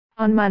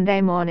On Monday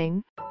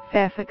morning,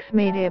 Fairfax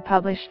Media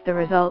published the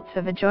results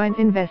of a joint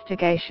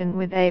investigation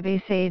with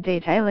ABC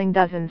detailing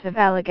dozens of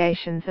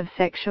allegations of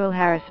sexual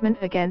harassment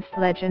against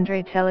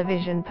legendary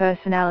television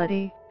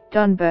personality,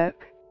 Don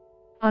Burke.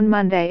 On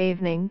Monday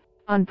evening,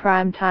 on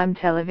primetime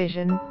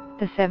television,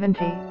 the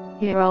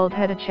 70-year-old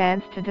had a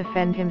chance to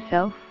defend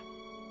himself.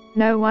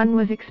 No one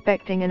was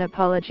expecting an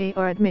apology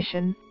or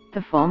admission.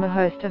 The former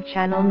host of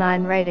Channel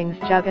 9 ratings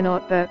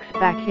juggernaut Burke's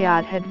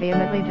Backyard had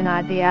vehemently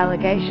denied the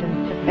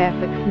allegations to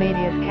Fairfax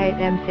Media's Kate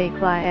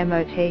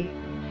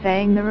McCly,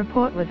 saying the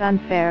report was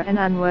unfair and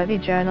unworthy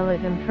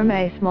journalism from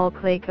a small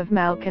clique of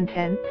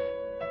malcontents.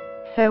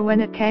 So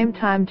when it came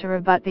time to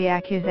rebut the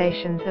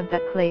accusations of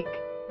that clique,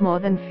 more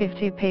than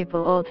 50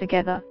 people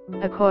altogether,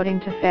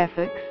 according to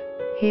Fairfax,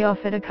 he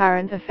offered a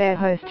current affair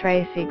host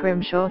Tracy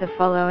Grimshaw the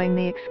following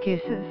the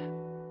excuses.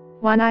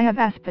 1. I have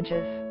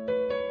Asperger's.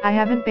 I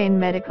haven't been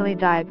medically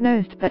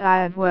diagnosed, but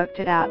I have worked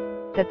it out,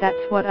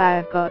 that's what I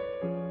have got.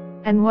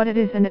 And what it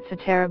is, and it's a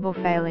terrible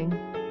failing.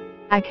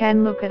 I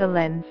can look at a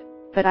lens,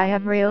 but I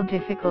have real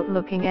difficult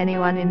looking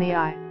anyone in the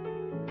eye.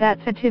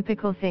 That's a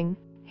typical thing,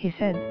 he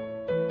said.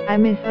 I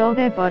miss all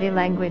their body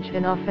language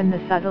and often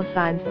the subtle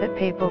signs that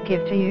people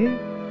give to you,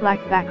 like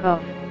back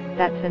off,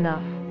 that's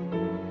enough.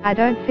 I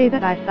don't see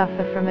that I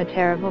suffer from a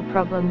terrible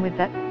problem with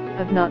that,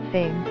 of not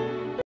seeing.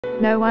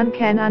 No one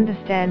can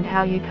understand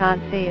how you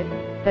can't see it,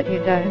 but you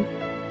don't.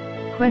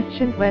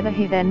 Questioned whether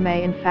he then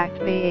may in fact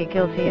be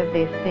guilty of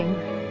these things,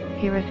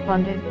 he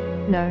responded,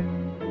 no.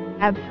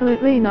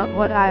 Absolutely not.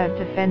 What I have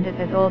defended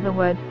as all the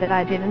words that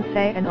I didn't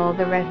say and all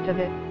the rest of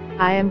it,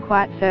 I am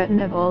quite certain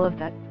of all of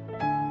that.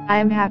 I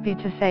am happy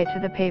to say to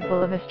the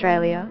people of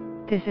Australia,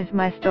 this is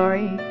my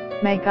story,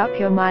 make up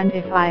your mind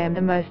if I am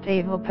the most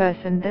evil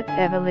person that's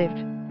ever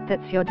lived,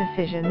 that's your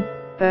decision,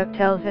 Burke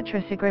tells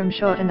Tracy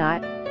Grimshaw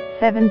tonight,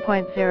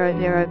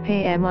 7:00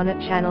 p.m. on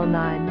at Channel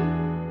 9.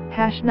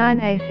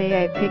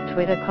 #9ACA pic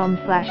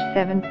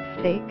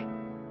twitter.com/7fteek.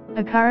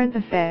 A current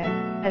affair,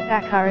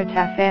 at Current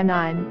Affair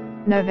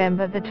 9,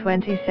 November the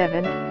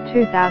 27th,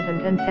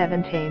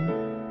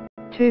 2017.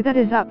 2. That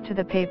is up to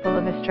the people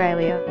of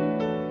Australia.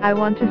 I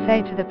want to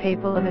say to the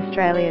people of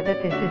Australia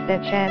that this is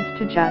their chance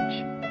to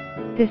judge.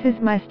 This is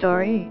my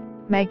story,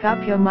 make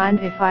up your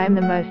mind if I am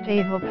the most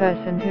evil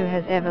person who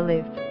has ever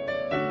lived.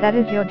 That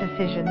is your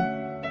decision.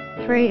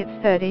 3.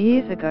 It's 30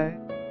 years ago.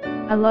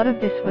 A lot of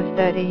this was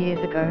 30 years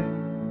ago.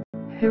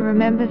 Who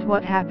remembers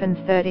what happened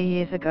 30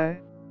 years ago?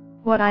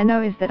 What I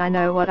know is that I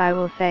know what I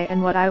will say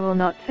and what I will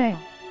not say.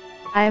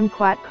 I am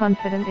quite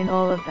confident in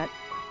all of that.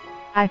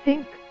 I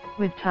think,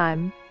 with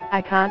time,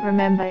 I can't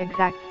remember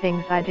exact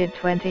things I did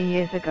 20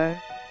 years ago.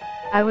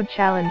 I would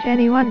challenge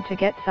anyone to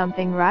get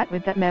something right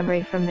with that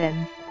memory from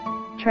then.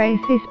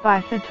 Tracy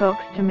Spicer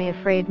talks to Mia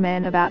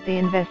Friedman about the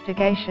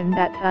investigation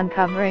that's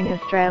uncovering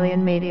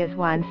Australian media's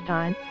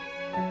Weinstein.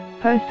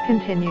 Post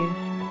continues.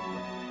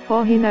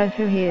 4. He knows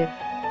who he is.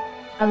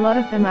 A lot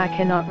of them I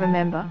cannot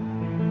remember.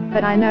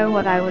 But I know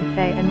what I would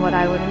say and what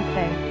I wouldn't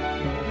say.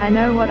 I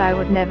know what I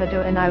would never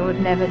do and I would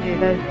never do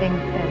those things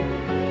said.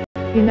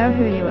 You know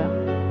who you are.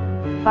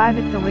 5.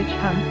 It's a witch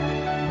hunt.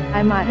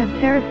 I might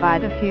have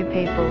terrified a few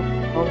people,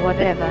 or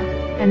whatever,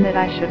 and that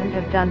I shouldn't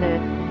have done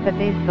it, but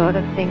these sort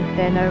of things,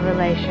 they're no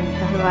relation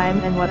to who I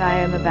am and what I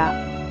am about.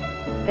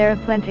 There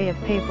are plenty of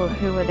people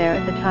who were there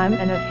at the time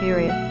and are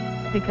furious,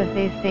 because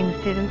these things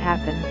didn't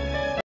happen.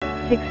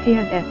 6. He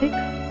has ethics.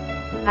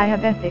 I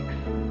have ethics.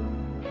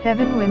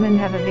 7. Women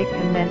have a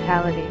victim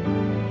mentality.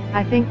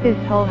 I think this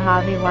whole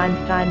Harvey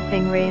Weinstein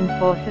thing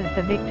reinforces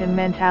the victim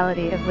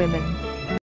mentality of women.